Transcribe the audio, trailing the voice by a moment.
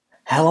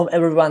Hello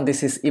everyone,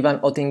 this is Ivan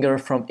Ottinger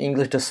from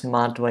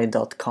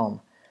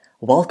EnglishTheSmartWay.com.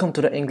 Welcome to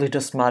the English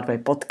the Smart Way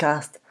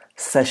podcast,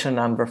 session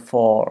number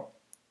 4.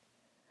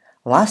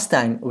 Last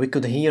time we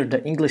could hear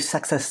the English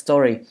success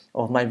story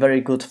of my very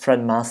good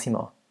friend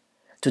Massimo.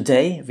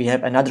 Today we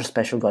have another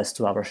special guest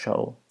to our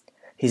show.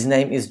 His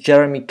name is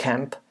Jeremy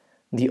Kemp,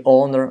 the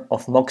owner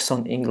of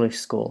Moxon English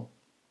School.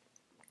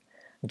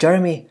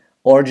 Jeremy,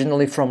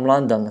 originally from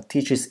London,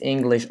 teaches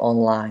English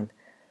online.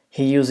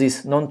 He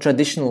uses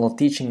non-traditional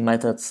teaching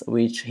methods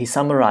which he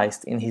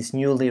summarized in his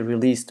newly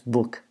released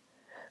book.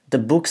 The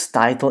book's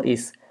title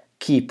is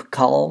Keep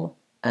Calm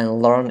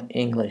and Learn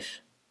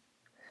English.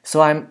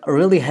 So I'm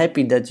really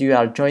happy that you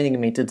are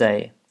joining me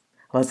today.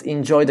 Let's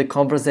enjoy the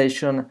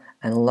conversation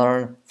and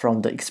learn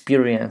from the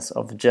experience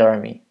of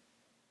Jeremy.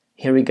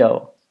 Here we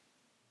go.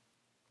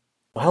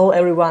 Hello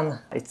everyone,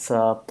 it's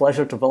a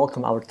pleasure to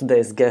welcome our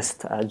today's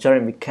guest,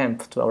 Jeremy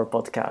Kemp, to our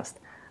podcast.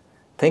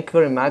 Thank you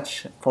very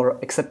much for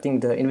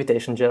accepting the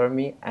invitation,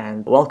 Jeremy,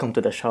 and welcome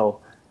to the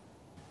show.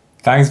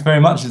 Thanks very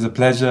much. It's a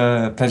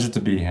pleasure to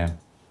be here.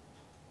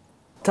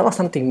 Tell us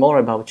something more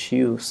about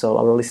you so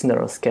our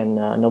listeners can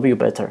know you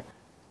better.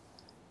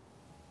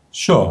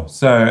 Sure.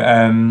 So,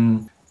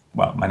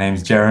 my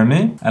name's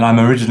Jeremy, and I'm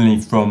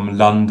originally from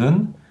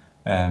London,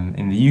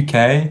 in the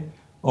UK,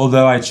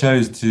 although I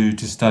chose to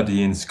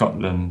study in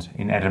Scotland,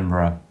 in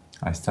Edinburgh.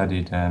 I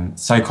studied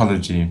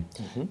psychology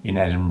in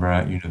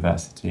Edinburgh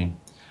University.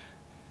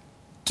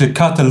 To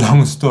cut a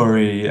long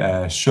story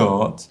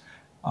short,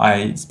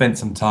 I spent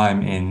some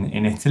time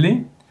in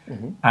Italy,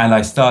 and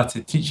I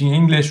started teaching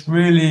English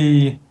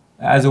really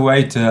as a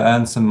way to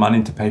earn some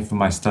money to pay for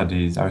my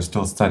studies. I was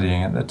still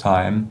studying at the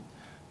time,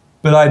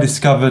 but I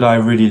discovered I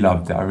really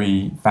loved it. I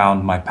really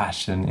found my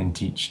passion in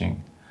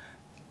teaching,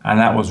 and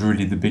that was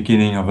really the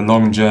beginning of a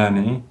long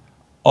journey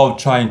of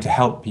trying to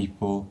help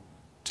people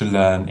to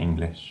learn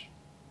English.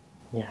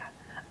 Yeah,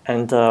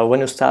 and when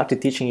you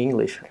started teaching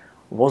English,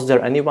 was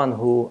there anyone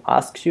who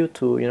asked you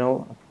to,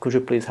 could you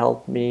please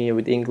help me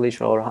with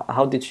English, or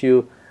how did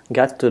you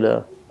get to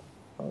the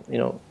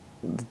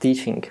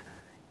teaching?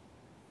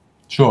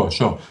 Sure.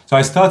 So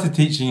I started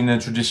teaching in a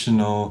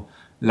traditional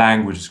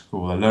language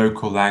school, a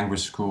local language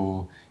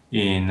school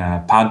in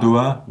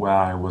Padua, where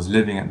I was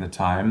living at the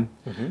time.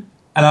 And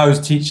I was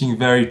teaching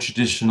very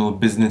traditional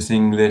business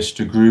English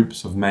to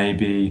groups of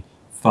maybe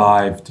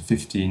 5 to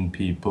 15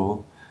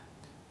 people.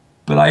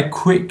 But I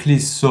quickly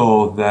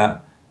saw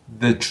that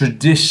the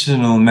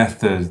traditional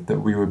methods that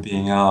we were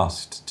being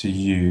asked to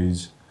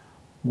use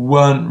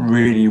weren't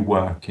really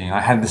working.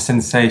 I had the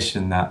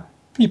sensation that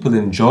people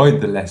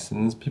enjoyed the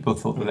lessons, people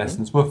thought the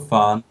lessons were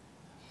fun,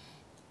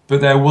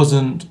 but there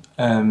wasn't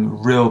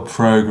real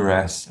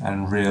progress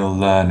and real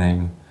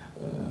learning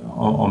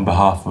on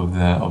behalf of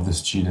the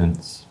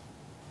students.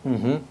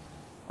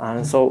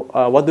 And so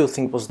what do you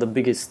think was the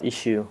biggest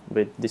issue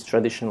with this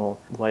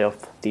traditional way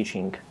of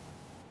teaching?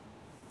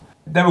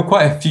 There were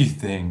quite a few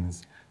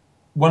things.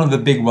 One of the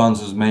big ones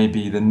was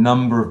maybe the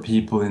number of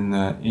people in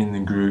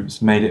the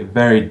groups made it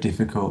very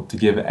difficult to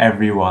give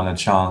everyone a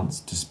chance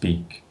to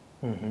speak.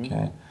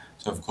 Okay,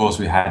 so of course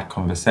we had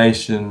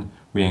conversation,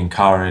 we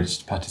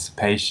encouraged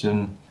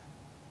participation,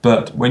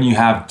 but when you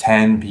have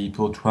 10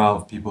 people,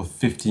 12 people,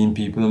 15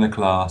 people in a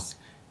class,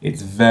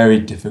 it's very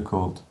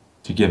difficult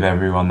to give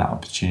everyone that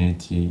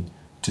opportunity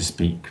to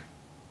speak.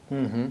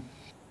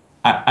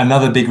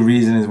 Another big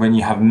reason is when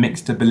you have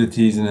mixed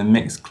abilities in a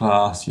mixed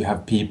class, you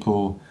have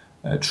people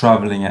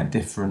traveling at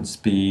different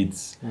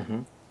speeds.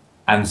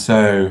 And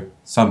so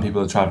some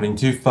people are traveling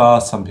too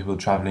fast, some people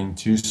are traveling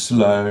too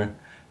slow,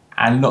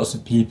 and lots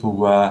of people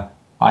were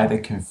either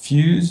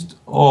confused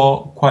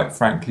or, quite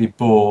frankly,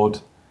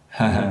 bored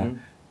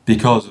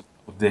because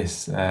of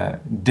this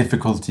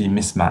difficulty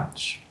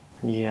mismatch.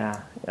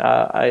 Yeah,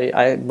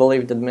 I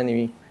believe that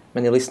many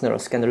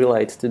listeners can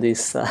relate to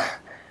this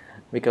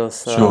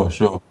because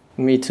Sure.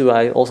 Me too.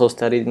 I also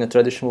studied in a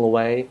traditional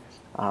way.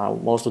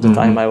 Most of the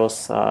time I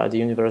was at the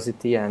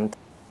university, and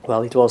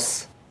well, it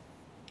was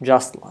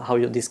just how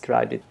you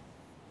described it.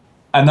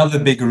 Another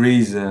big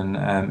reason,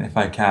 if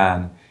I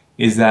can,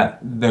 is that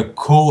the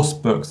course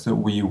books that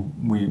we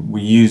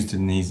used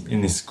in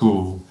this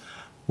school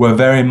were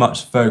very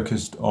much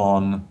focused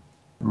on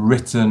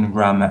written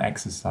grammar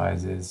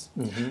exercises.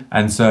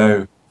 And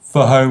so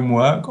for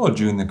homework or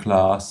during the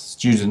class,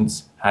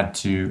 students had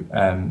to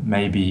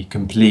maybe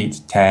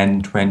complete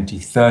 10, 20,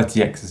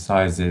 30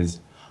 exercises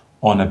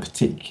on a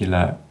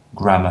particular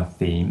grammar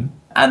theme.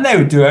 And they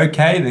would do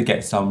okay, they'd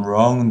get some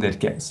wrong, they'd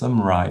get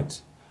some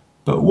right.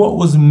 But what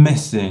was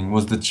missing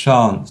was the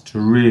chance to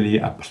really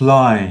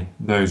apply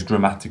those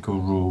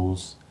grammatical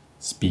rules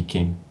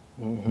speaking.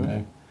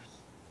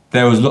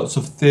 There was lots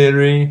of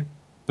theory,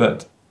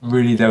 but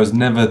really there was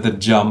never the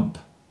jump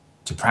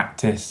to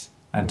practice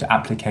and to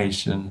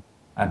application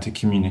and to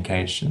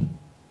communication.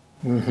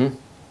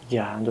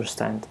 Yeah, I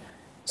understand.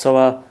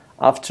 So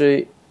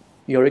after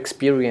your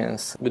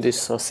experience with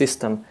this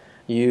system,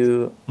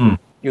 you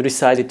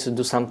decided to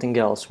do something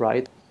else,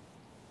 right?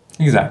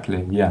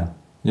 Exactly, yeah.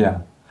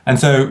 And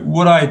so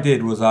what I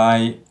did was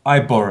I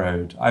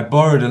borrowed. I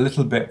borrowed a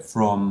little bit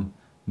from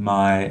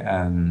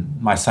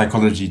my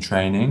psychology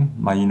training,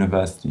 my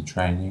university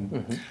training,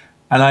 Mm-hmm.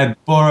 and I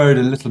borrowed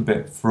a little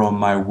bit from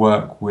my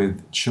work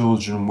with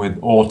children with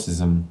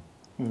autism,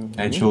 okay,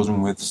 Mm-hmm.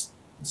 children with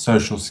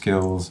social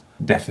skills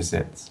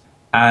deficits.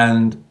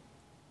 And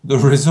the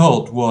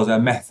result was a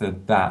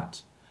method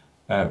that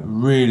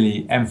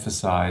really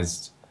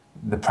emphasized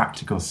the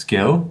practical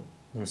skill,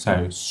 Mm-hmm.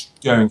 so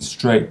going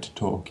straight to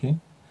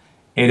talking.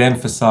 It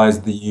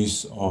emphasized the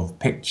use of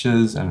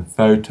pictures and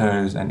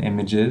photos and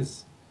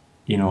images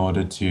in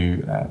order to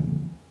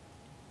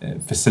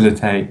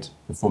facilitate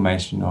the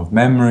formation of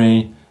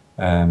memory,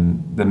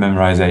 the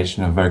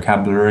memorization of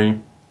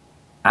vocabulary,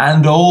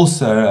 and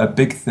also a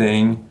big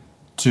thing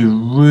to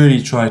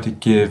really try to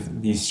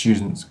give these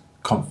students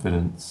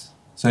confidence.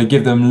 So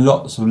give them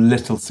lots of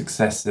little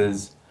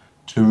successes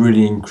to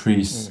really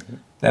increase Mm-hmm.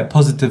 their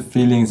positive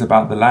feelings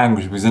about the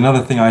language. Because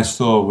another thing I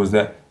saw was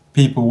that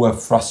people were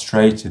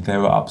frustrated, they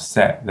were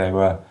upset, they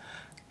were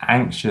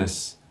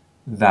anxious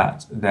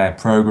that their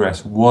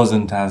progress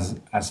wasn't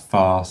as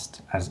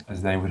fast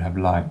as they would have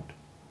liked.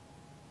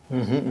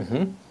 Mm-hmm.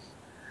 Mm-hmm.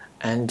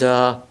 And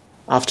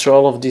after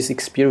all of this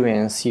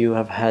experience you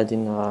have had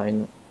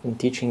in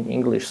teaching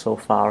English so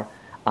far,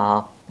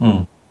 uh,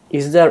 Mm.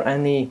 is there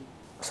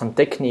some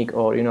technique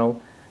or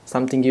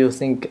something you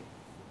think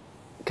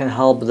can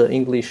help the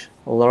English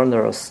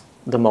learners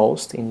the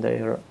most in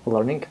their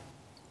learning?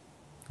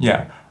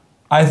 Yeah,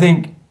 I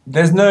think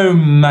there's no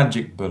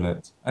magic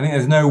bullet. I think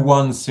there's no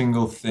one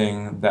single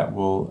thing that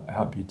will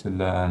help you to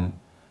learn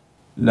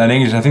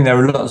English. I think there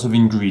are lots of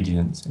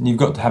ingredients, and you've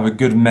got to have a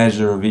good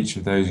measure of each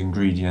of those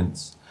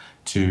ingredients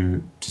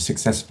to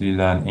successfully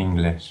learn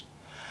English.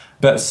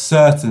 But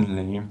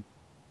certainly,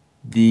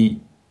 the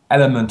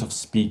element of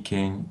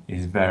speaking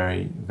is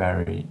very,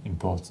 very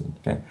important.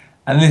 Okay,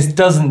 and this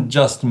doesn't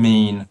just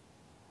mean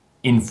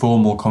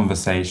informal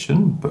conversation,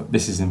 but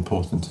this is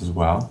important as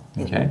well.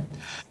 Mm-hmm. Okay.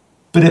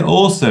 But it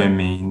also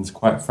means,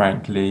 quite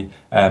frankly,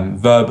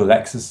 verbal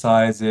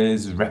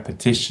exercises,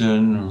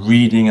 repetition,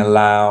 reading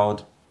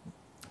aloud,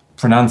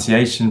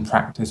 pronunciation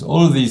practice,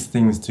 all of these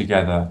things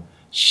together.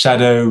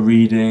 Shadow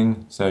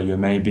reading, so you're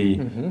maybe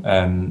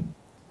Mm-hmm.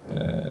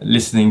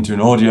 listening to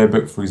an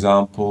audiobook, for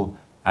example,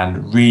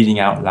 and reading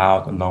out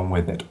loud along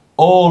with it.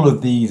 All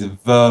of these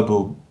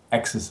verbal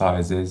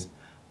exercises,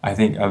 I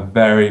think, are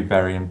very,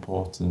 very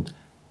important.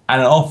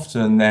 And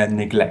often they're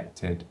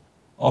neglected.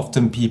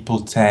 Often people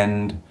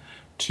tend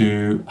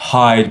to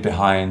hide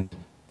behind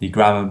the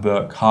grammar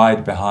book,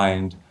 hide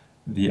behind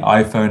the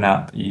iPhone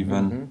app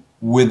even, Mm-hmm.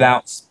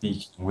 without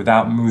speaking,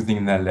 without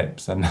moving their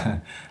lips and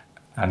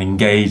and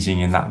engaging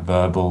in that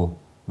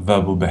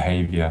verbal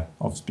behavior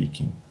of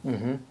speaking.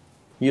 Mm-hmm.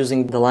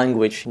 Using the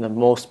language in the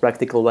most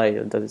practical way,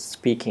 that is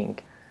speaking.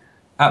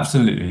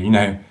 Absolutely.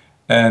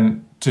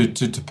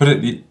 To put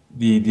it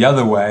the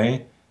other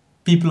way,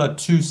 people are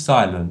too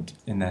silent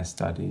in their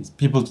studies.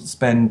 People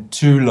spend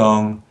too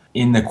long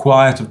in the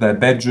quiet of their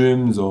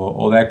bedrooms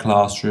or their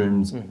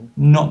classrooms, Mm-hmm.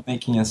 not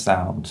making a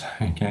sound.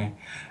 Okay.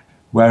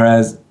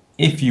 Whereas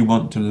if you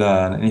want to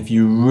learn, and if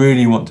you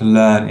really want to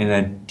learn in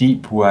a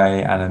deep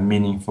way and a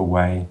meaningful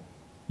way,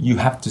 you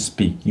have to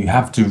speak. You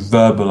have to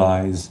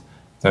verbalize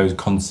those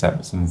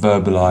concepts and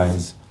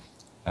verbalize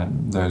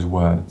those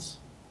words.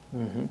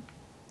 Mm-hmm.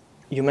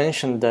 You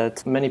mentioned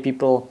that many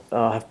people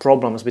have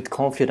problems with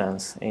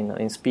confidence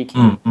in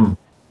speaking. Mm, mm,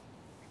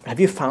 Have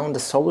you found a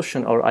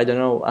solution, or I don't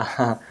know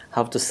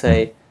how to mm. say,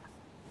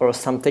 or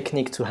some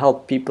technique to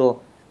help people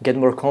get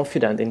more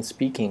confident in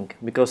speaking?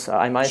 Because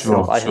I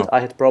myself, Sure, I had sure, I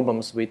had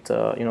problems with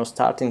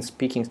starting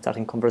speaking,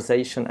 starting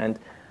conversation, and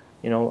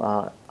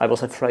I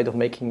was afraid of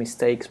making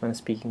mistakes when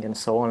speaking, and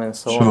so on and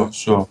so on.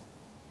 sure.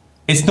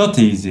 It's not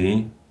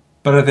easy,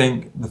 but I think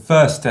the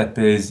first step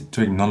is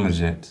to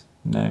acknowledge it.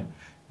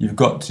 You've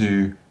got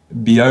to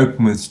be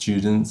open with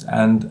students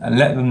and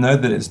let them know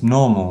that it's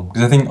normal.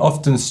 Because I think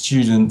often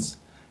students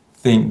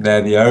think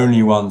they're the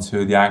only ones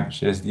who are the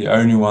anxious, the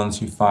only ones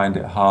who find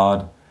it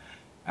hard,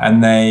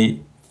 and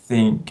they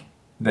think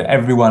that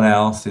everyone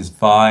else is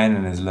fine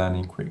and is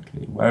learning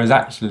quickly. Whereas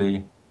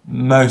actually,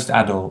 most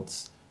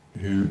adults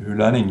who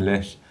learn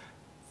English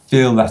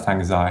feel that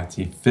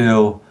anxiety,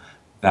 feel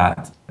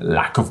that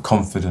lack of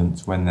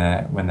confidence when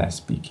they're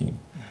speaking.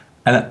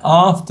 And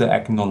after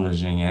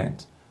acknowledging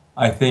it,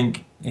 I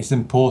think it's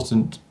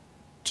important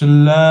to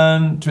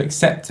learn to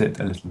accept it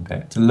a little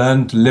bit, to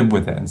learn to live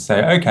with it and say,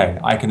 okay,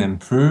 I can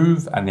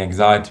improve and the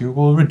anxiety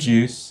will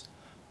reduce,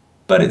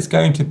 but it's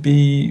going to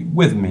be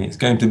with me. It's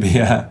going to be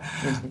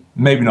Mhm.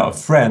 maybe not a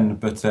friend,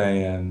 but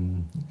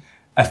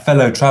a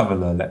fellow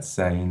traveler, let's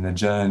say, in the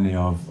journey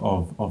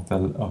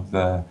of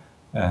the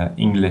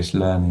English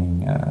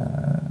learning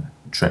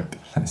trip,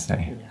 let's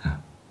say. Yeah.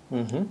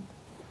 Hmm.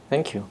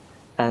 Thank you.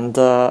 And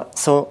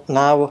so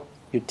now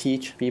you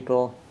teach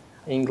people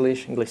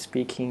English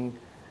speaking.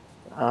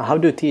 How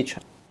do you teach?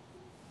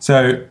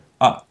 So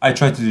I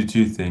try to do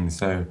two things.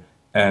 So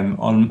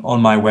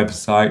on my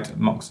website,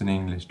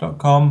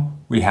 moxonenglish.com,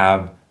 we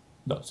have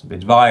lots of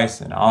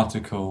advice and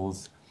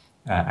articles.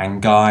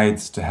 and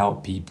guides to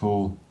help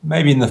people,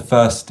 maybe in the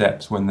first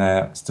steps when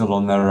they're still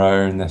on their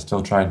own, they're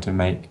still trying to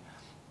make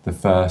the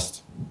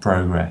first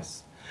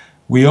progress.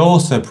 We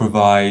also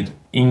provide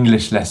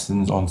English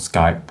lessons on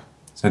Skype.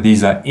 So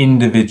these are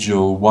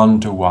individual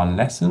one-to-one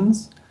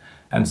lessons.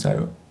 And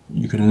so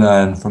you can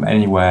learn from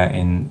anywhere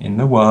in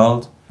the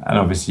world. And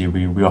obviously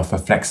we offer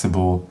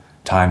flexible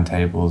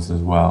timetables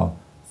as well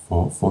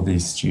for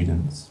these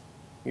students.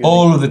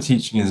 All of the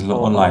teaching is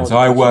online. So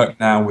I work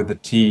now with a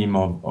team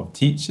of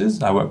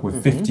teachers. I work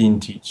with 15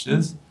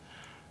 teachers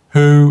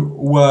who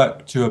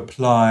work to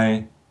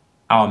apply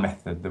our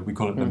method, that we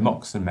call it the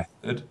Moxon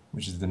method,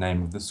 which is the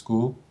name of the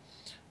school.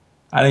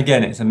 And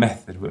again, it's a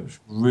method which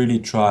really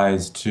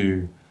tries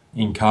to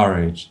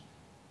encourage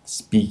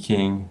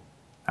speaking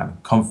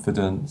and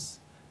confidence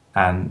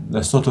and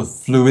the sort of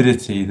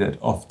fluidity that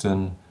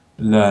often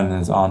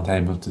learners aren't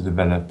able to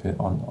develop it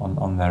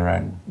on their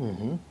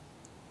own.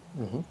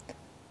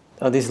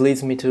 This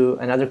leads me to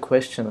another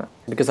question,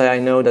 because I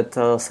know that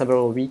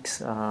several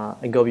weeks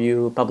ago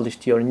you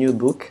published your new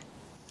book.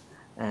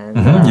 And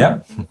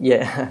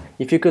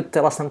if you could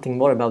tell us something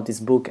more about this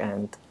book,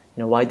 and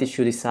why did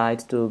you decide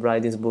to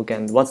write this book,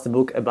 and what's the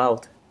book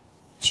about?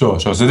 Sure.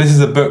 So this is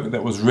a book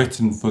that was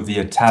written for the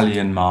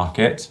Italian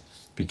market,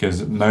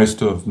 because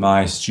most of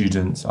my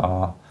students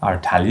are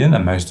Italian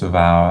and most of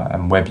our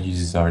web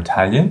users are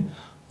Italian,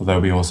 although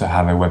we also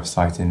have a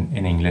website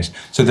in English.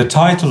 So the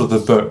title of the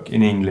book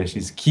in English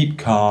is Keep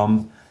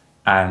Calm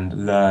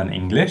and Learn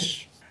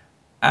English.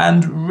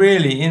 And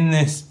really, in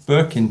this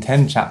book, in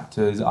 10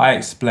 chapters, I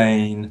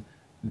explain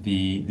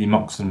the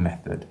Moxon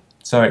method.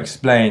 So I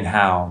explain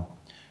how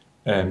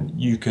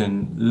you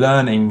can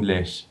learn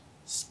English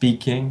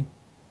speaking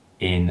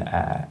in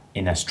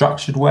a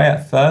structured way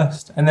at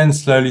first, and then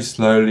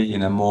slowly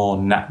in a more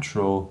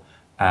natural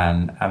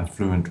and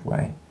fluent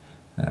way.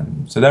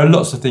 So there are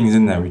lots of things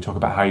in there. We talk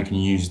about how you can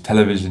use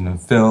television and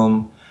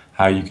film,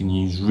 how you can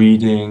use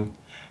reading,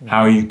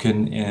 how you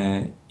can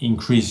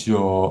increase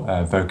your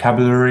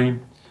vocabulary,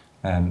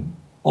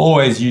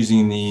 always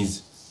using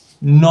these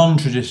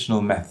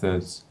non-traditional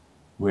methods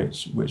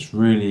which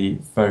really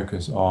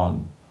focus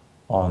on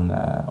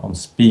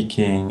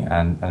speaking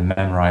and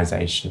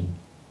memorization.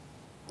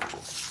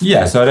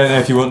 Yeah, so I don't know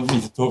if you want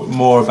me to talk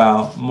more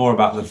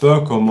about the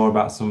book or more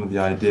about some of the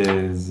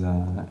ideas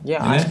in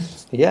it.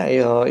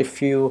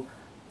 If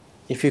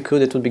you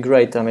could, it would be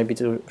great. Maybe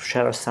to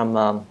share some.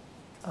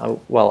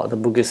 The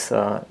book is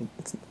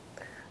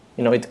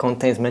it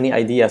contains many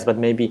ideas, but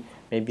maybe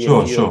a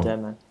few of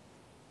them.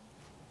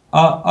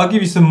 I'll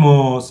give you some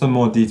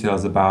more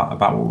details about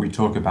what we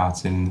talk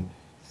about in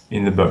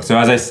the book. So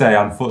as I say,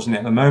 unfortunately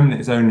at the moment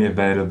it's only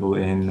available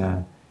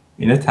in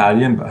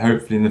Italian, but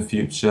hopefully in the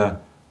future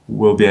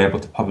we'll be able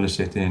to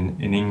publish it in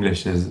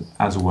English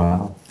as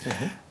well.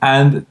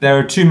 And there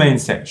are two main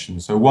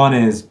sections. So one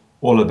is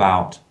all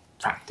about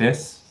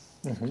practice,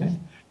 okay?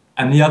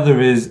 And the other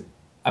is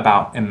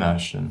about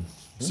immersion.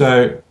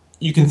 So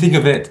you can think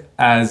of it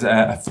as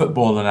a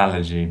football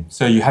analogy.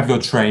 So you have your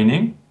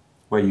training,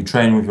 where you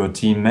train with your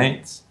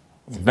teammates.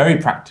 It's very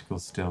practical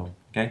still,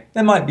 okay?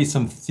 There might be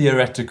some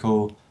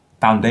theoretical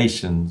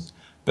foundations,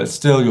 but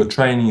still your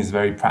training is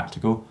very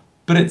practical,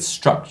 but it's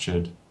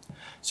structured.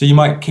 So you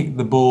might kick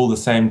the ball the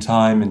same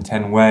time in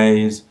 10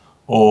 ways,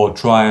 or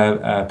try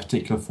a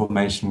particular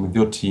formation with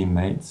your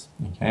teammates,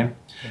 okay?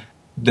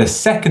 The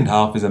second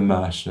half is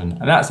immersion,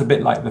 and that's a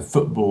bit like the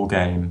football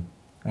game,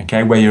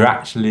 okay? Where you're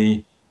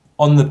actually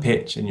on the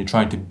pitch and you're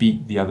trying to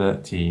beat the other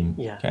team,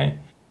 okay?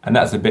 And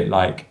that's a bit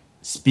like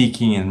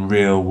speaking in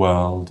real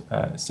world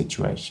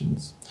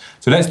situations.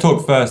 So let's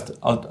talk first.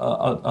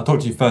 I'll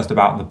talk to you first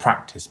about the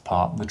practice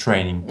part, the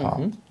training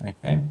part.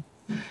 Okay.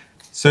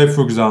 So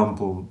for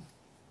example,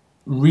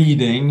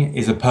 reading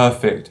is a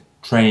perfect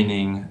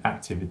training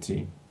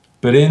activity.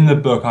 But in the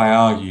book I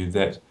argue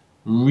that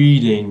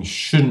reading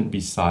shouldn't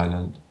be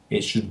silent,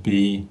 it should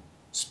be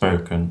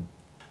spoken.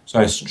 So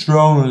I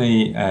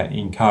strongly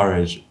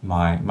encourage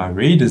my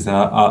readers, and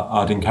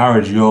I'd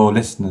encourage your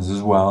listeners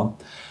as well,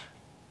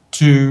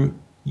 to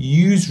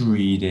use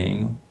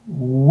reading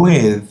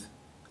with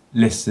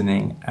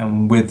listening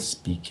and with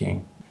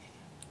speaking.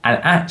 And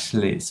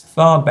actually, it's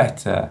far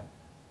better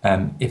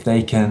if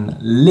they can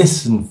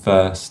listen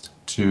first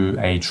to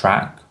a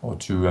track or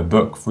to a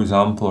book, for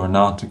example, or an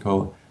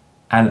article,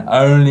 and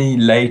only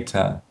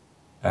later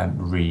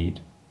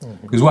read.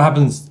 Because what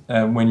happens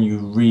when you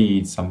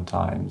read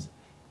sometimes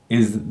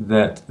is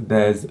that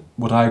there's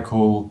what I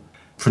call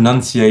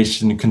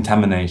pronunciation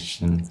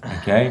contamination,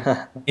 okay?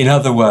 In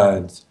other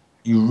words,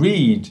 you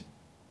read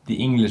the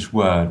English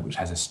word, which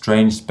has a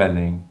strange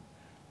spelling,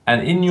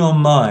 and in your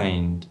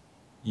mind,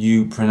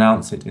 you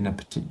pronounce it in a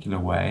particular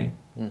way,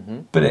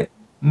 but it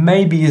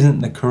maybe isn't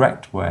the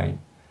correct way.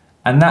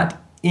 And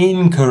that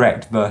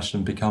incorrect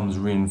version becomes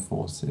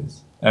reinforced.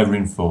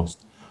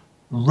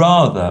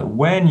 Rather,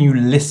 when you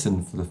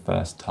listen for the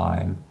first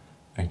time,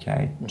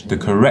 okay, to the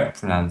correct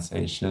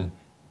pronunciation,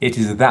 it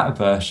is that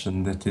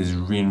version that is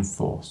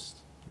reinforced.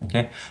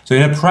 Okay, so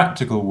in a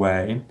practical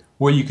way,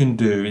 what you can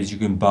do is you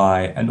can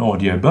buy an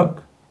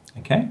audiobook,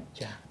 Okay?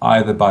 Yeah.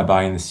 Either by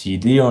buying the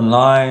CD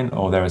online,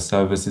 or there are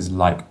services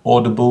like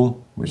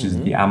Audible, which is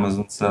the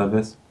Amazon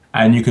service.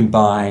 And you can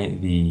buy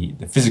the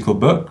physical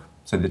book,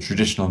 so the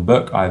traditional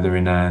book, either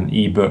in an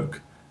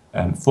ebook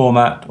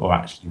format or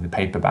actually the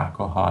paperback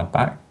or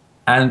hardback.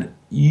 And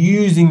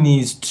using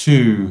these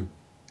two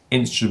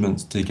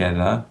instruments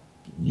together,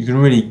 you can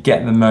really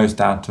get the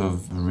most out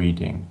of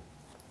reading.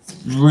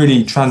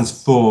 Really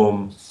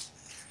transform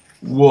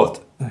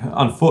what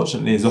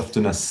unfortunately is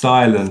often a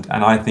silent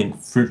and I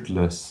think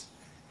fruitless,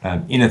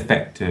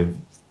 ineffective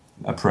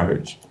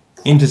approach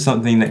into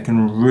something that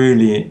can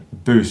really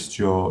boost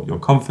your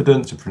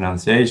confidence, your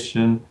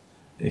pronunciation,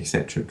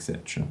 etc.,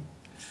 etc.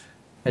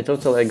 I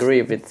totally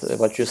agree with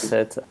what you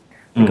said,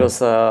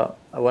 because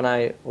when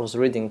I was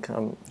reading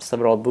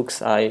several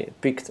books, I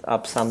picked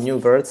up some new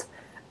words,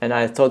 and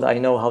I thought I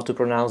know how to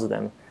pronounce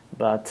them.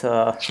 But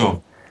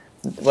Sure.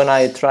 when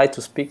I tried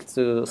to speak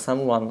to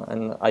someone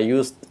and I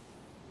used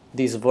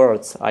these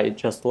words I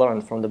just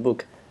learned from the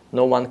book,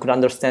 no one could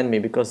understand me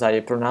because I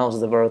pronounced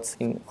the words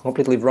in a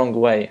completely wrong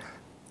way.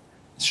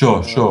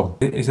 Sure, sure.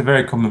 It's a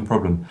very common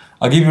problem.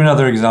 I'll give you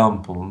another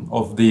example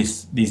of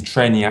these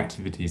training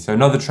activities. So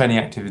another training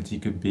activity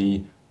could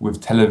be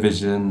with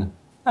television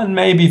and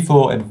maybe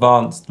for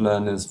advanced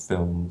learners,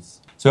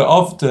 films. So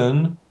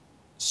often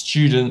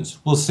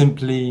students will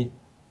simply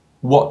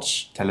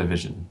watch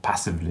television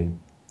passively.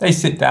 They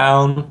sit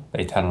down,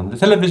 they turn on the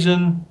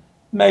television,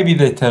 maybe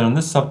they turn on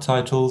the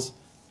subtitles,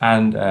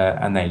 and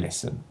they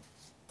listen.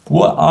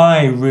 What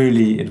I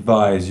really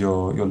advise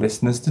your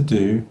listeners to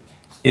do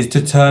is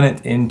to turn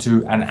it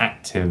into an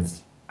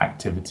active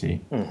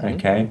activity,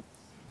 okay?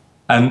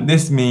 And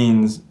this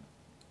means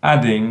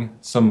adding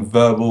some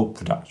verbal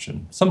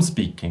production, some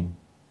speaking,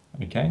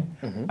 okay?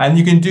 And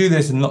you can do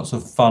this in lots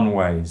of fun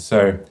ways.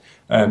 So,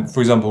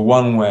 for example,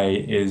 one way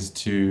is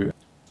to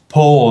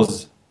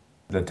pause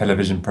the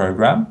television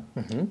program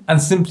and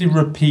simply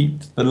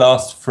repeat the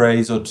last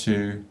phrase or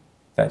two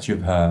that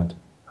you've heard.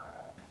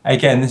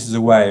 Again, this is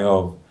a way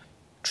of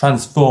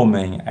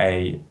transforming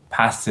a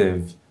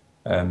passive,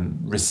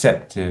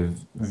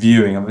 receptive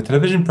viewing of a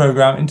television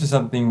program into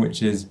something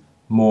which is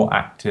more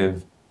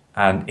active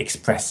and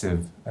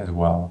expressive as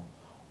well.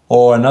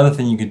 Or another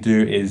thing you could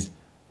do is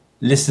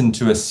listen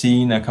to a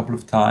scene a couple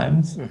of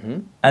times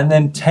and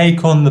then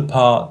take on the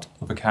part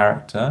of a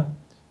character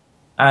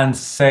and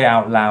say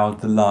out loud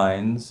the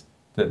lines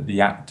that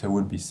the actor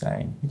would be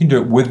saying. You can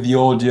do it with the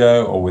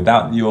audio or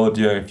without the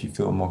audio if you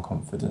feel more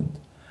confident.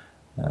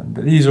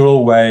 But these are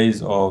all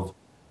ways of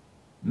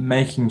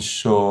making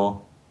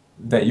sure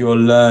that your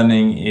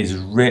learning is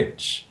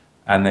rich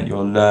and that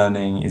your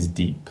learning is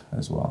deep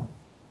as well.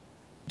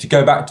 To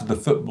go back to the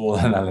football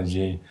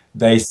analogy,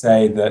 they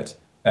say that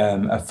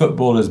a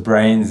footballer's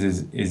brains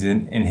is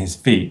in his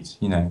feet,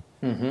 you know,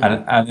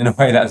 and in a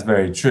way that's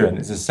very true. And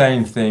it's the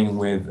same thing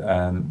with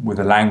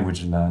a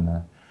language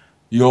learner.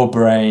 Your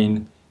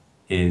brain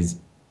is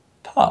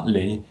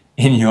partly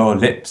in your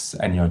lips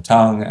and your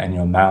tongue and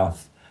your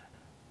mouth.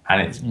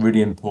 And it's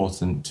really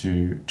important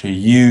to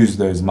use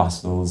those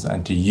muscles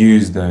and to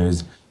use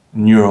those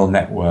neural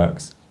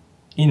networks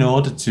in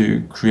order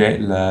to create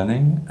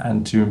learning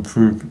and to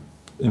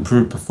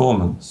improve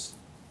performance.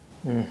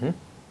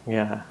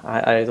 Yeah,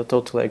 I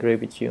totally agree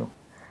with you.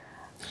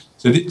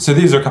 So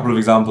these are a couple of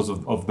examples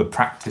of the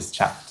practice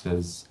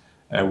chapters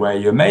where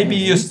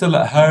you're still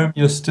at home,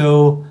 you're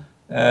still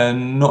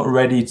not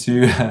ready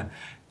to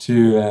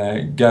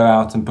to go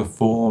out and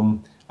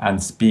perform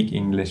and speak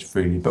English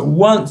freely. But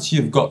once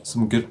you've got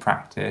some good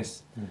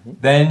practice,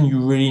 then you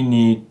really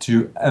need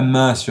to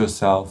immerse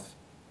yourself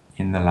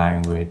in the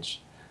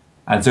language.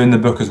 And so in the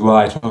book as well,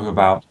 I talk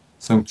about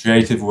some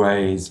creative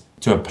ways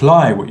to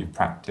apply what you've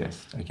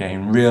practiced, okay,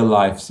 in real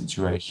life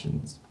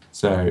situations.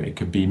 So it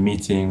could be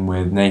meeting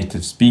with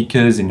native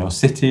speakers in your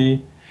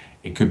city.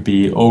 It could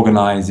be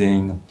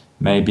organizing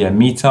maybe a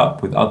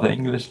meetup with other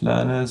English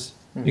learners.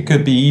 It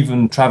could be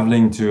even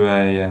traveling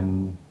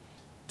to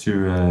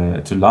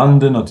to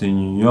London or to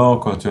New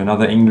York or to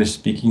another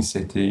English-speaking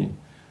city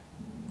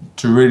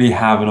to really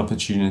have an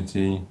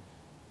opportunity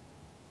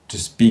to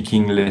speak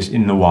English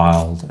in the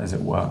wild, as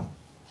it were.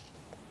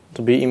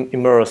 To be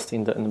immersed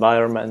in the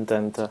environment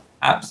and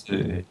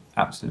Absolutely,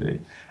 absolutely.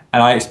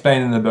 And I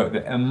explain in the book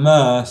that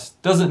immerse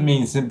doesn't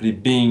mean simply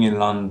being in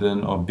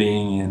London or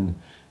being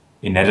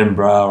in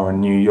Edinburgh or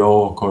in New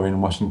York or in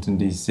Washington,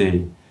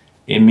 D.C.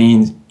 It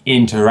means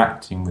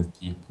interacting with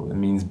people. It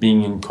means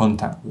being in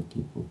contact with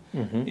people.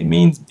 It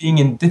means being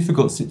in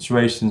difficult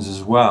situations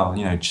as well,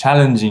 you know,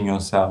 challenging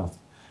yourself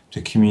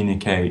to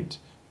communicate,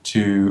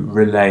 to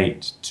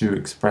relate, to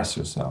express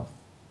yourself.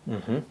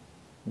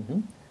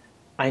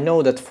 I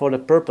know that for the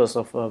purpose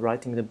of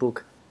writing the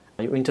book,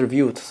 you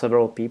interviewed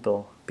several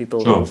people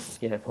Sure.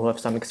 who have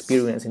some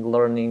experience in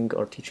learning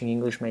or teaching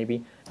English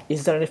maybe.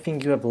 Is there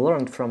anything you have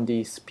learned from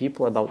these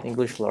people about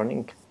English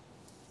learning?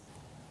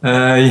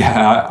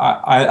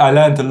 I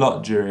learned a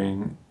lot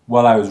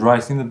while I was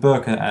writing the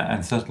book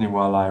and certainly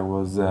while I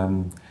was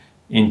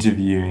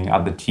interviewing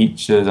other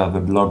teachers,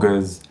 other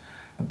bloggers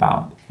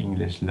about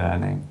English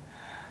learning.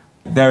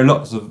 There are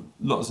lots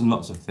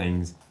of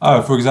things.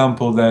 Oh, for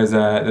example, there's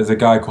a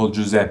guy called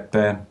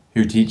Giuseppe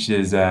who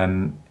teaches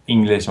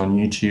English on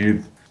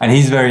YouTube, and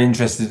he's very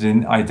interested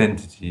in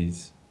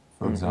identities,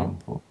 for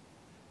example.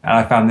 And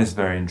I found this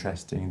very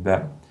interesting,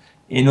 that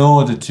in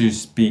order to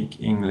speak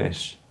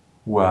English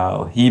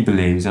well, he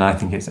believes, and I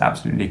think it's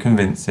absolutely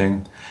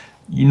convincing,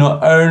 you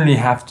not only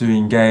have to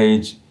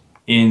engage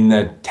in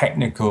the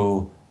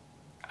technical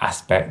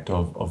aspect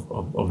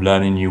of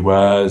learning new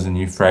words and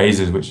new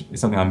phrases, which is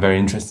something I'm very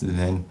interested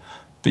in,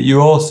 but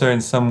you also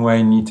in some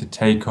way need to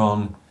take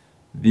on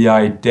the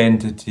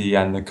identity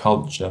and the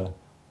culture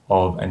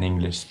of an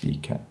English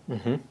speaker.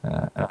 And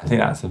I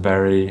think that's a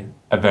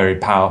very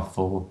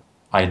powerful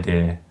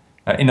idea.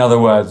 In other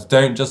words,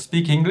 don't just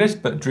speak English,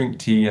 but drink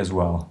tea as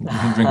well. You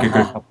can drink a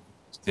good cup of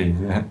tea,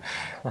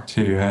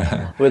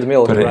 to With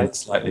milk, put it in a right?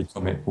 slightly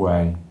comic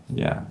way.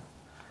 Yeah.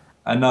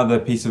 Another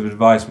piece of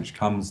advice which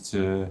comes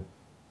to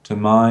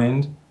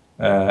mind,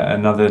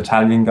 another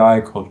Italian guy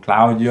called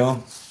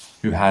Claudio,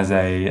 who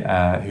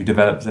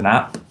develops an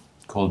app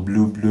called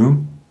Blue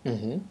Blue.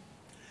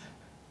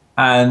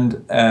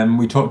 And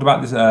we talked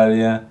about this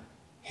earlier.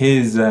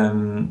 His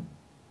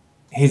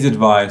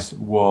advice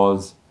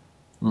was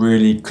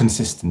really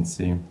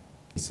consistency.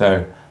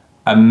 So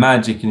a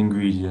magic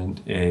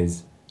ingredient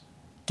is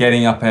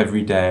getting up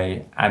every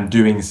day and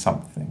doing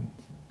something,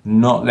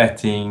 not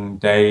letting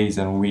days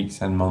and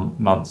weeks and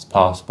months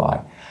pass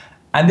by.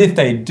 And if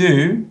they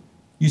do,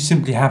 you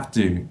simply have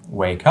to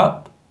wake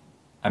up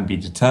and be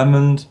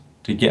determined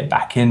to get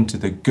back into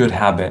the good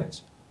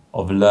habit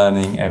of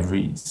learning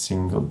every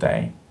single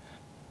day.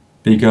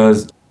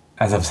 Because,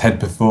 as I've said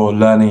before,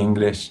 learning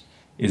English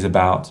is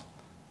about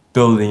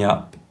building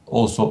up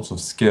all sorts of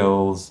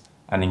skills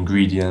and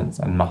ingredients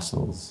and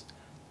muscles.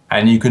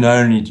 And you can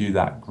only do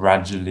that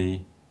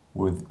gradually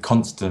with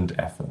constant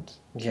effort.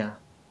 Yeah.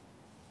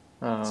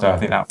 So I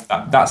think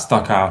that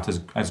stuck out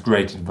as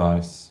great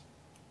advice.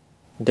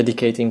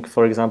 Dedicating,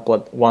 for example,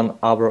 1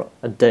 hour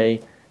a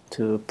day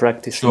to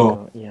practicing.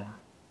 Sure. Yeah.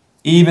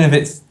 Even if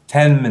it's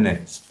 10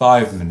 minutes,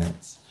 5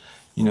 minutes,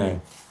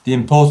 the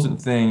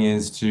important thing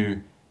is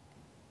to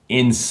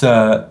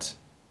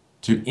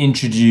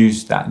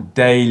introduce that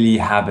daily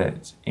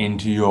habit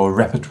into your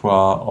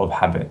repertoire of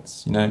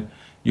habits.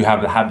 You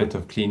have the habit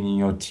of cleaning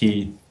your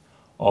teeth,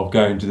 of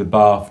going to the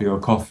bar for your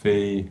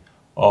coffee,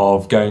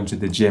 of going to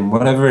the gym,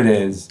 whatever it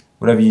is,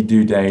 whatever you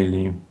do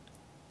daily.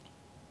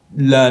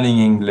 Learning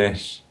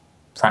English,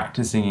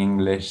 practicing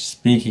English,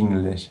 speaking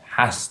English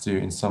has to,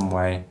 in some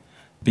way,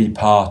 be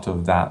part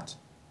of that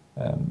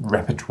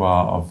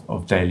repertoire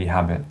of daily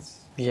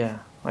habits. Yeah,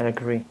 I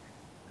agree.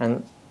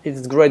 And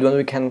it's great when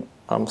we can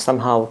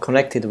somehow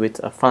connect it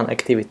with a fun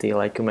activity,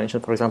 like you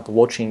mentioned, for example,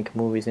 watching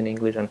movies in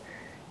English and,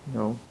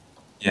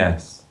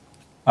 Yes,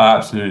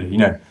 absolutely.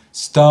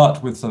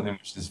 Start with something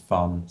which is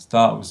fun.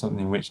 Start with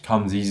something which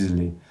comes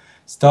easily.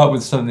 Start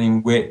with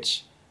something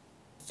which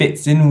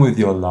fits in with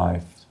your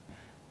life.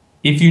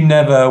 If you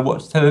never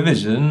watch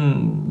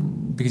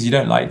television because you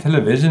don't like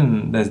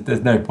television,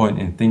 there's no point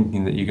in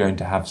thinking that you're going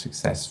to have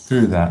success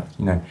through that.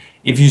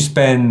 If you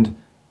spend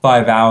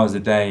 5 hours a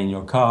day in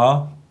your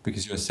car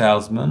because you're a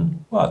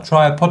salesman, well,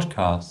 try a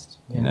podcast.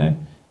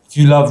 If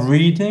you love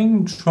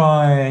reading,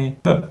 try a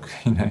book.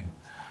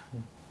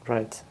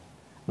 Right.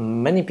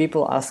 Many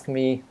people ask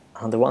me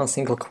the one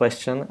single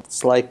question.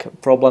 It's like a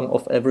problem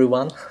of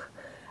everyone.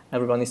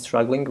 Everyone is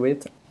struggling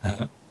with.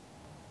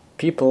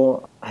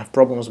 People have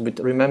problems with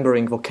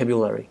remembering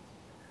vocabulary.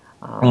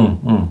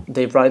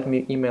 They write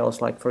me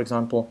emails like, for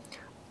example,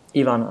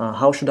 Ivan,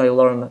 how should I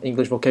learn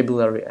English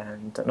vocabulary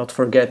and not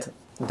forget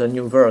the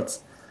new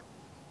words?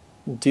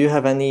 Do you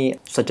have any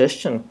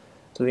suggestion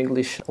to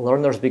English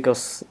learners?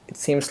 Because it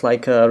seems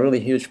like a really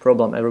huge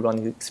problem everyone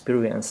is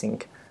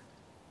experiencing.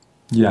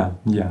 Yeah.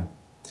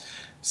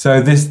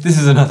 So this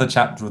is another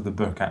chapter of the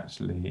book,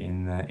 actually,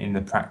 in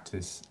the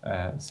practice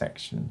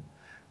section.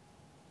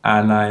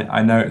 And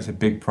I know it's a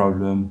big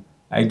problem.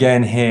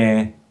 Again,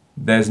 here,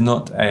 there's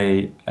not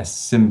a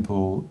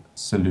simple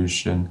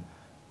solution.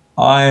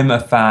 I'm a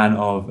fan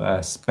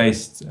of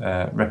spaced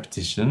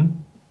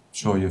repetition. I'm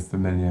sure you're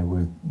familiar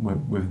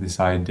with this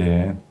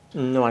idea.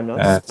 No, I'm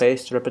not.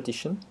 Spaced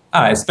repetition.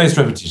 It's spaced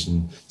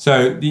repetition.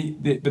 So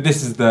but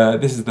this is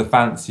the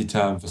fancy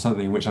term for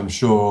something which I'm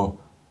sure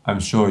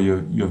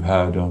you've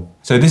heard of.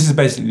 So this is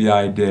basically the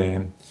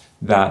idea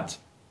that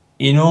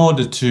in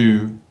order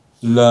to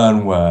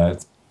learn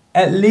words,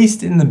 at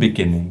least in the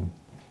beginning,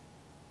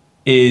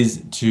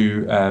 is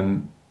to,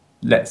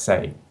 let's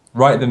say,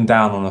 write them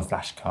down on a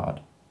flashcard.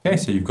 Okay,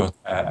 so you've got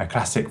a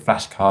classic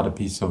flashcard, a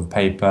piece of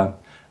paper,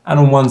 and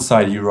on one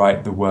side you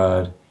write the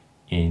word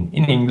in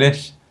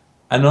English,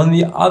 and on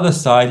the other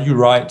side you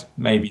write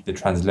maybe the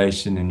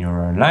translation in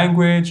your own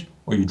language,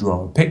 or you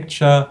draw a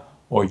picture,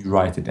 or you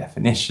write a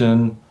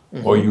definition,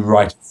 or you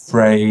write a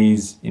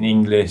phrase in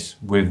English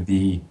with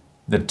the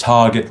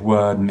target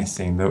word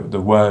missing,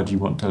 the word you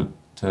want to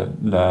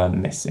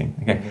learn missing.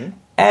 Okay,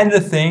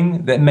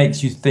 anything that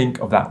makes you think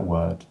of that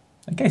word.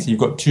 Okay, so you've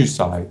got two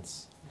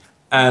sides,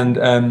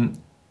 and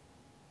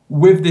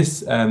with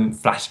this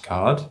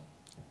flashcard,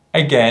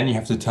 again, you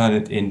have to turn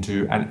it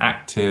into an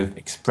active,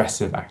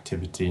 expressive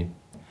activity.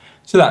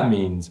 So that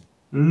means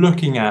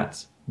looking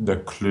at the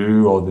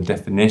clue or the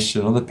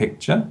definition or the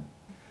picture.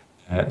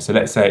 So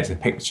let's say it's a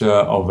picture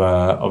of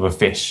a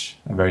fish,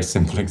 a very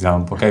simple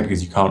example, okay,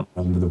 because you can't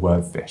remember the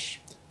word fish.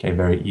 Okay,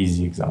 very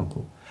easy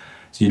example.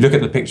 So you look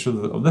at the picture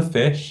of the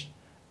fish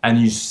and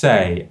you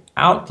say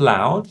out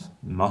loud,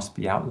 must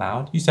be out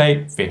loud, you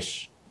say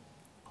fish.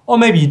 Or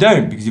maybe you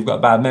don't because you've got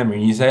a bad memory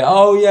and you say,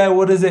 oh yeah,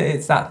 what is it?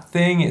 It's that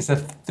thing, it's a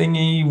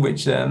thingy,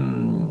 which,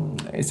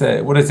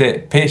 what is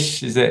it?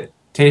 Pish, is it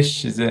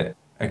tish, is it,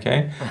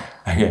 okay?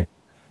 Okay.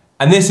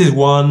 And this is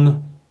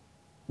one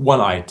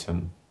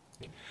item.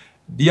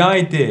 The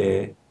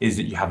idea is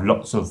that you have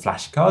lots of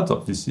flashcards,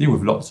 obviously,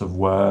 with lots of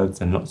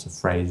words and lots of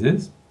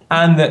phrases,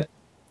 and that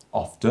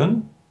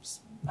often,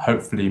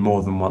 hopefully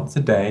more than once a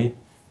day,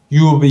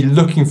 you will be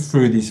looking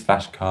through these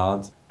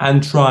flashcards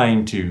and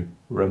trying to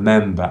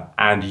remember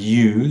and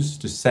use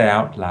to say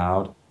out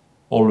loud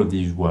all of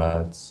these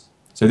words.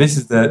 So this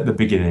is the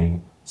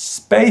beginning.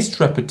 Spaced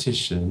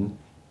repetition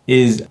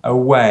is a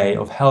way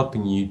of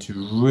helping you to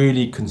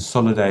really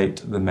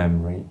consolidate the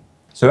memory.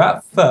 So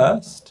at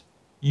first,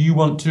 you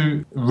want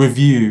to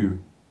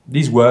review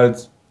these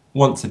words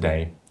once a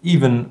day,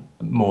 even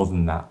more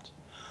than that.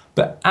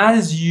 But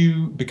as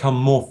you become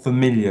more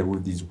familiar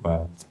with these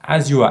words,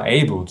 as you are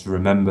able to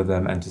remember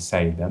them and to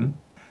say them,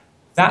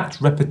 that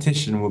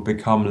repetition will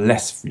become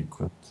less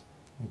frequent.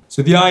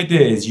 So the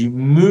idea is you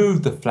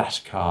move the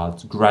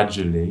flashcards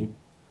gradually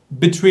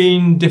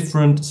between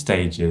different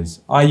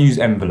stages. I use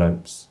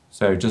envelopes,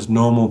 so just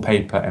normal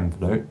paper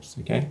envelopes,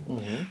 okay?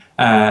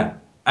 Mm-hmm.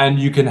 And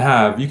you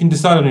can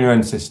decide on your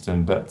own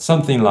system, but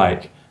something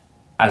like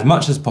as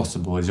much as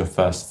possible is your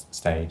first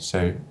stage.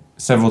 So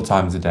several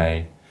times a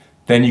day.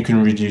 Then you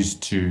can reduce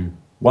to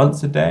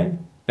once a day,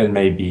 then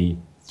maybe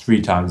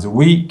 3 times a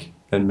week,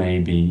 then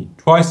maybe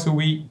twice a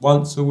week,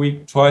 once a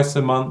week, twice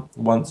a month,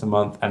 once a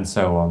month, and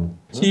so on.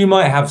 So you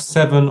might have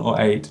 7 or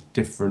 8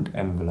 different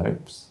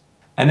envelopes.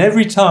 And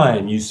every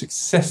time you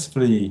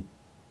successfully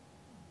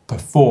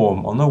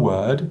perform on a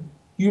word,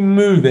 you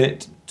move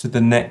it to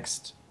the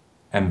next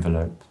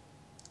envelope.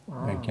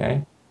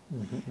 Okay?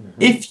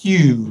 If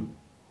you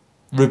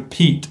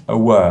repeat a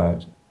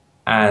word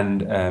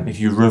and if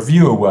you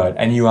review a word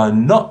and you are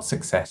not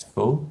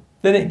successful,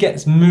 then it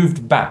gets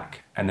moved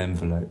back an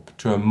envelope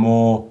to a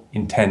more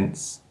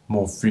intense,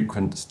 more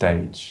frequent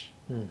stage.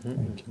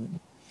 Okay.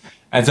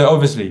 And so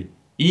obviously,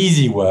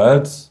 easy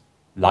words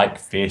like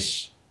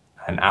fish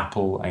and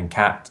apple and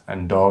cat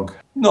and dog,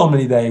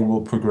 normally they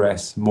will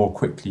progress more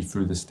quickly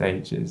through the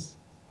stages.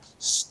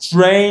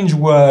 Strange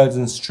words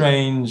and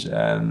strange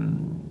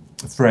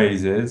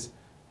phrases,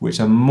 which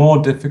are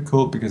more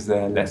difficult because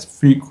they're less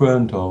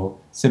frequent or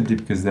simply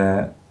because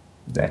they're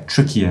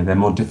trickier, they're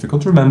more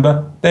difficult to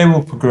remember, they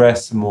will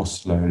progress more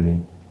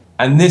slowly.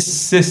 And this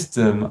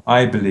system,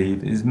 I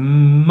believe, is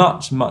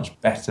much, much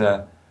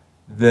better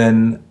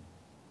than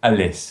a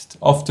list.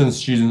 Often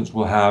students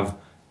will have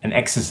an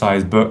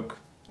exercise book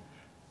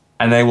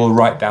and they will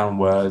write down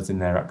words in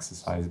their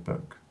exercise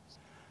book.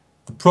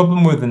 The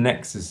problem with an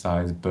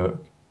exercise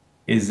book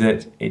is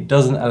that it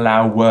doesn't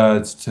allow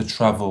words to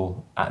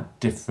travel at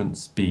different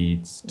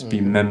speeds, to be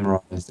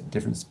memorized at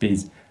different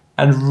speeds.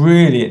 And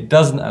really, it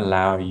doesn't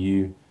allow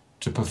you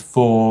to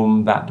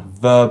perform that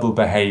verbal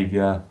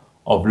behavior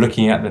of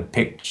looking at the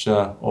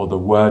picture or the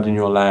word in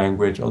your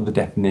language or the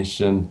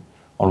definition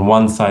on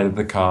one side of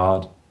the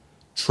card,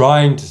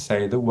 trying to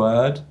say the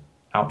word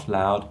out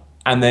loud,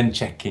 and then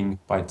checking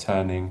by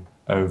turning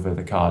over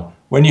the card.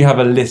 When you have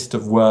a list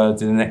of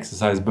words in an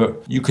exercise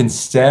book, you can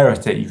stare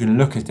at it, you can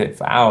look at it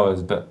for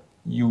hours, but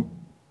you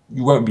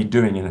won't be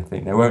doing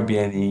anything. There won't be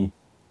any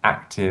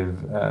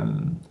active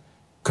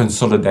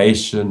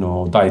consolidation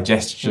or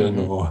digestion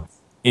or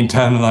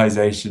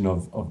internalization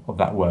of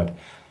that word.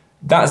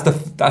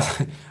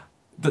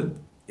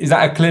 Is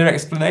that a clear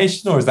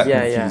explanation or is that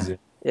confusing?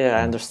 Yeah,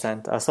 I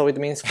understand. So it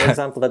means, for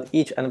example, that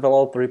each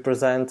envelope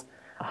represents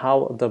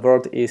how the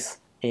word is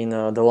in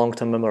the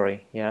long-term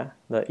memory. Yeah,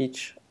 that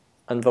each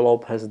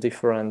envelope has a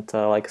different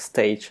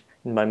stage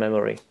in my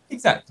memory.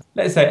 Exactly.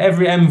 Let's say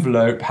every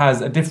envelope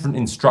has a different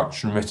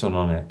instruction written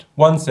on it.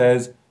 One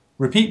says,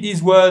 repeat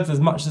these words as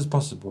much as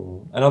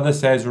possible. Another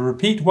says,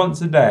 repeat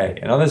once a day.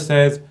 Another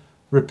says,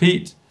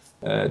 repeat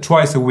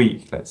twice a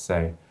week, let's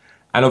say.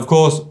 And of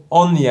course,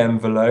 on the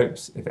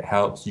envelopes, if it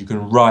helps, you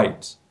can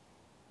write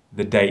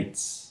the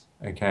dates,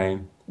 okay,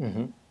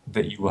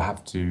 that you will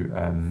have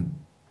to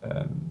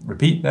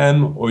repeat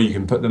them, or you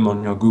can put them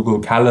on your Google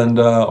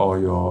Calendar or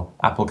your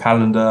Apple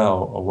Calendar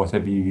or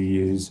whatever you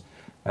use.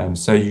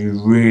 So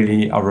you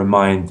really are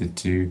reminded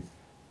to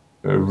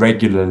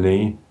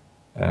regularly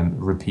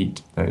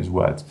repeat those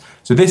words.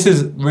 So this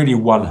is really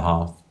one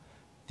half.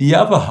 The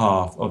other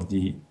half of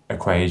the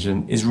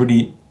equation is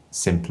really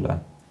simpler,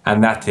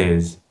 and that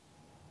is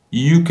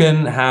you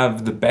can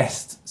have the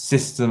best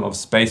system of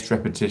spaced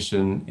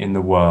repetition in the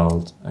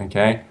world,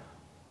 okay?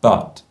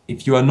 But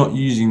if you are not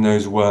using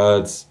those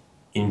words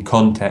in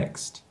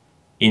context,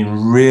 in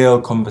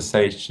real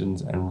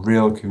conversations and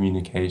real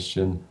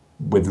communication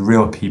with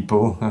real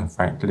people,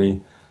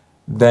 frankly,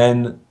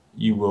 then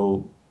you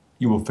will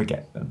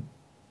forget them.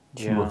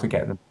 You will Yeah.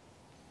 forget them.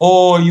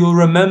 Or you'll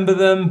remember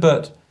them,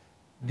 but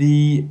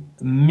the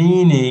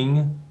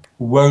meaning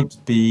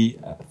won't be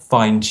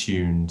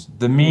fine-tuned.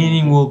 The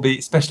meaning Hmm. will be,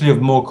 especially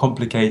of more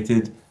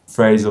complicated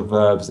phrasal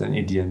verbs and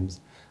idioms,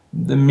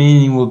 the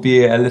meaning will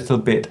be a little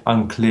bit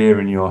unclear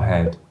in your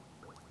head,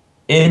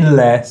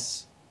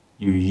 unless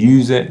you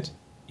use it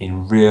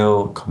in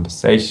real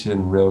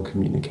conversation, real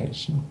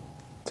communication.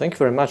 Thank you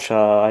very much.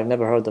 I've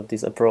never heard of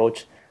this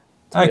approach,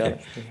 to be Okay.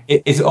 honest.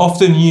 It's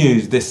often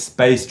used, this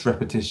spaced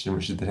repetition,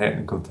 which is the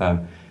technical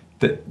term,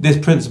 that this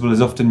principle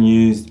is often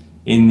used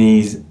in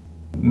these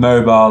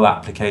mobile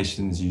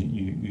applications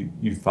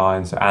you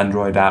find, so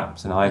Android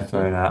apps and Hmm.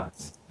 iPhone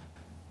apps.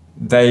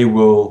 They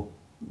will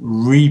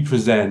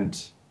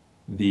represent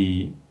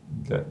the,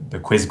 the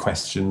quiz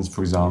questions,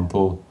 for Yeah.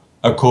 example,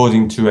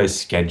 according to a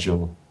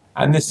schedule.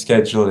 And this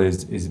schedule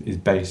is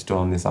based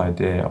on this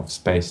idea of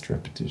spaced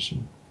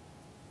repetition.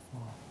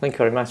 Thank you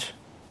very much.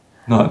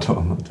 Not at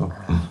all, not at all.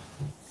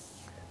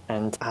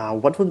 And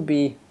what would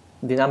be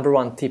the number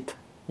one tip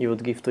you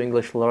would give to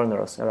English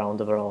learners around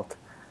the world?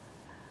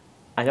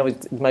 I know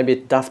it might be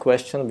a tough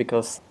question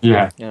because,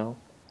 Yeah. you know,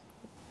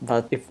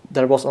 but if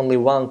there was only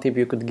one tip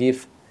you could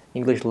give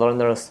English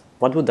learners,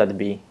 what would that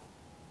be?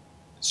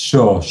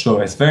 Sure,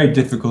 sure. It's very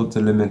difficult to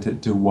limit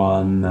it to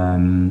one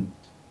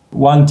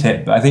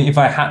tip, but I think if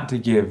I had to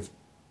give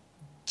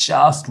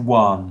just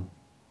one,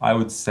 I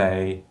would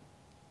say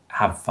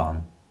have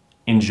fun,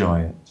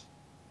 enjoy it,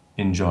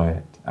 enjoy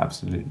it,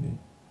 absolutely.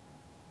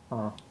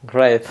 Oh,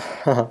 great.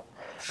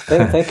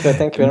 Thank you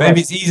very Maybe much.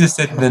 it's easier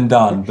said than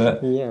done,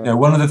 but Yeah.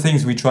 one of the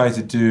things we try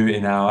to do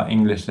in our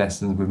English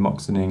lessons with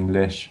Moxon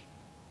English,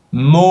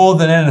 more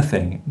than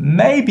anything,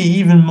 maybe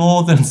even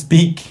more than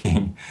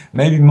speaking,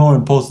 maybe more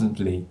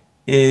importantly,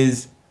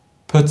 is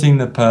putting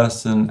the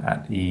person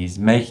at ease,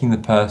 making the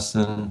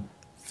person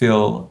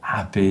feel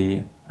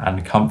happy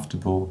and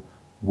comfortable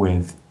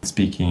with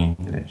speaking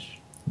English.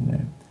 You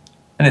know.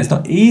 And it's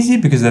not easy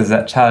because there's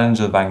that challenge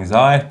of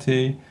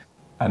anxiety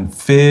and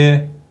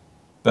fear,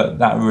 but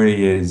that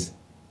really is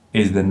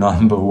the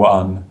number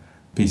one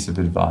piece of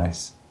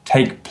advice.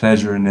 Take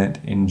pleasure in it,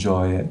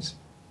 enjoy it,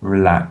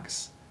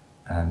 relax,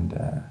 and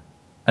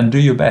do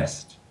your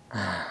best.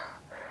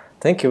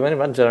 Thank you very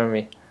much,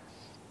 Jeremy.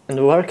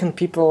 And where can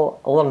people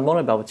learn more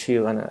about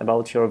you and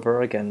about your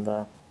work? And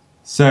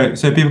So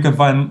people can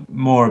find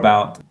more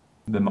about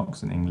the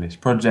Moxon English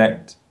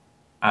project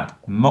at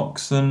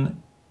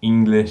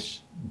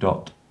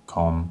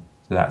moxonenglish.com.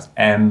 So that's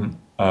Moxon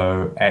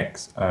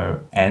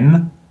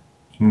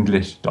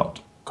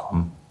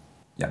English.com.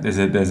 Yeah,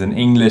 there's an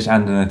English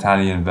and an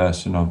Italian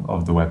version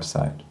of the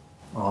website.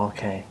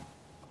 okay.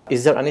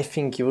 Is there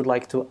anything you would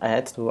like to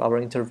add to our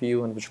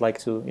interview and would you like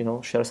to,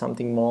 share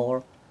something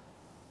more?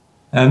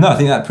 No, I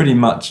think that pretty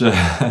much.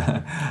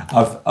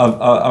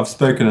 I've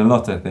spoken a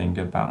lot, I think,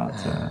 about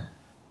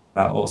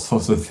all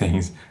sorts of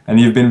things,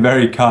 and you've been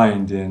very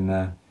kind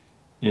in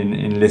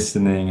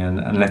listening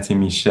and letting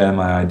me share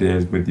my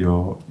ideas with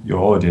your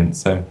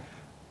audience. So,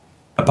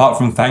 apart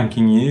from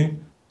thanking you,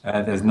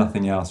 there's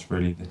nothing else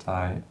really that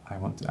I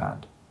want to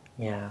add.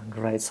 Yeah,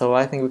 great. So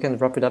I think we can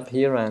wrap it up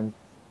here and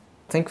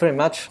thank you very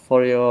much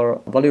for your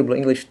valuable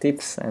English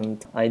tips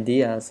and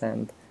ideas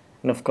and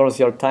of course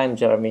your time,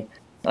 Jeremy.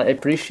 I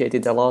appreciate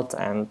it a lot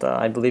and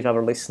I believe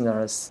our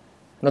listeners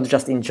not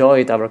just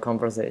enjoyed our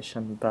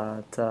conversation,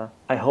 but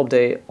I hope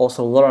they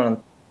also learned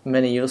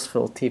many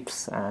useful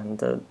tips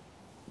and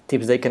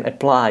tips they can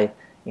apply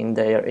in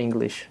their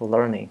English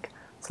learning.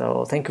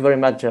 So thank you very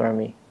much,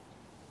 Jeremy.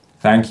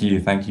 Thank you,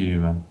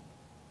 man.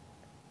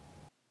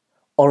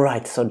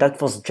 Alright, so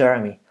that was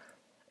Jeremy.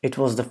 It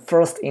was the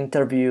first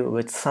interview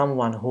with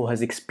someone who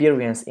has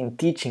experience in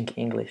teaching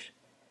English,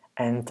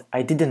 and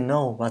I didn't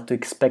know what to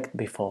expect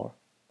before.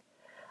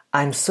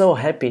 I'm so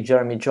happy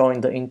Jeremy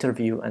joined the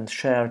interview and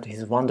shared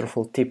his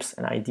wonderful tips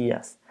and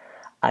ideas.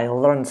 I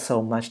learned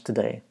so much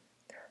today.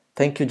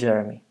 Thank you,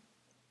 Jeremy.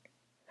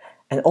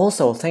 And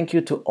also thank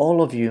you to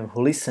all of you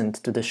who listened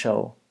to the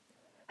show.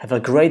 Have a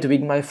great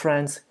week, my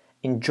friends.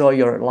 Enjoy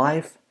your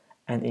life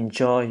and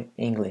enjoy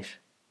English.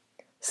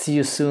 See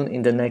you soon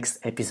in the next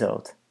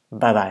episode.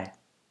 Bye bye.